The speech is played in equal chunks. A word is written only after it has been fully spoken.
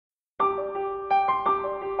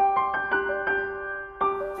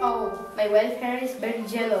My wife hair is very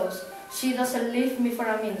jealous. She doesn't leave me for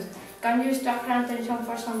a minute. Can you distract her attention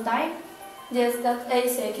for some time? Yes, that's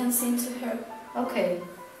easy. I can sing to her. Okay.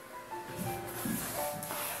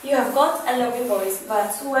 You have got a lovely voice,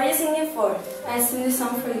 but who are you singing for? I'm singing a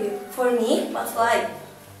song for you. For me? But why?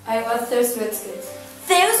 I was thirsty with it.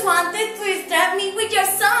 Zeus wanted to distract me with your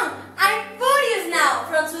song. I'm furious now.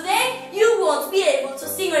 From today, you won't be able to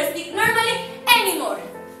sing or speak normally anymore.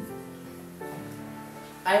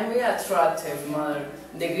 I'm very attractive, mother.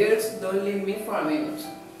 The girls don't leave me for a minute.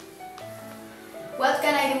 What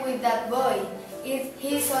can I do with that boy?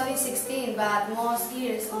 He's only 16, but most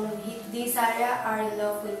girls on this area are in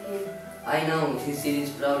love with him. I know, it's a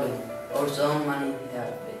serious problem. Or some money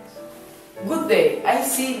helps. Good day. I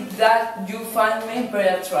see that you find me very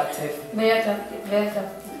attractive. Very attractive, very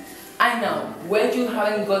attractive. I know. Well, you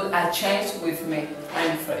haven't got a chance with me.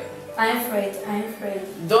 I'm afraid. I'm afraid, I'm afraid.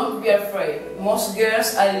 Don't be afraid. Most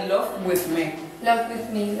girls are in love with me. Love with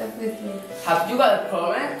me, love with me. Have you got a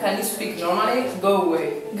problem? Can you speak normally? Go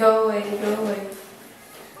away. Go away, go away.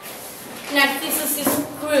 Narcissus is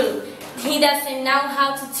cruel. He doesn't know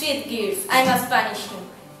how to treat girls. I must punish him.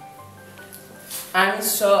 I'm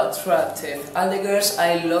so attractive. All the girls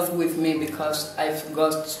are in love with me because I've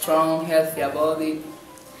got strong, healthy body.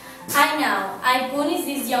 I know. I punish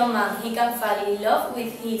this young man. He can fall in love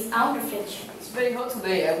with his own reflection. It's very hot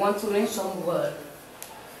today. I want to drink some water.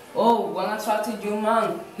 Oh, one attractive young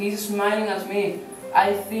man. He's smiling at me.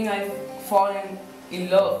 I think I've fallen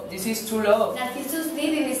in love. This is true love. Narcissus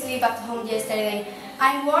didn't sleep at home yesterday.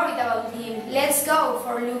 I'm worried about him. Let's go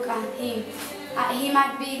for a look at him. He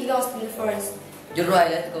might be lost in the forest. You're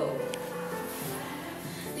right, let's go.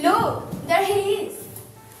 Look, there he is.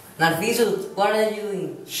 Narcissus, what are you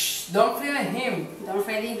doing? Shh, don't threaten him. Don't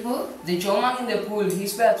threaten who? The young man in the pool,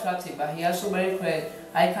 he's very attractive, but he also very cruel.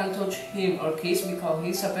 I can't touch him or kiss because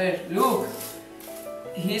he's a bird. Look!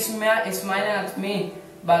 He's smiling at me,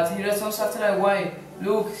 but he returns after a while.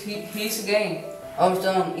 Look, he's again. Our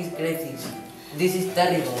son is crazy. This is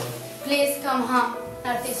terrible. Please come home,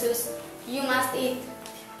 Narcissus. You must eat.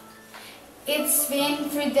 It's been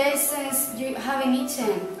 3 days since you haven't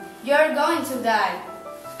eaten. You're going to die.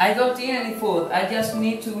 I don't eat any food. I just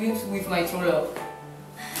need to eat with my true love.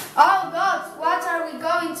 Oh God, what are we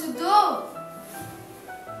going to do?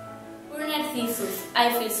 Poor Narcissus.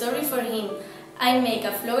 I feel sorry for him. I make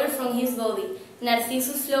a flower from his body.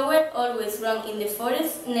 Narcissus flower always grown in the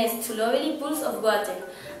forest next to lovely pools of water.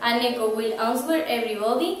 An echo will answer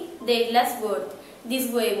everybody their last word.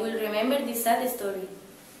 This way we'll remember this sad story.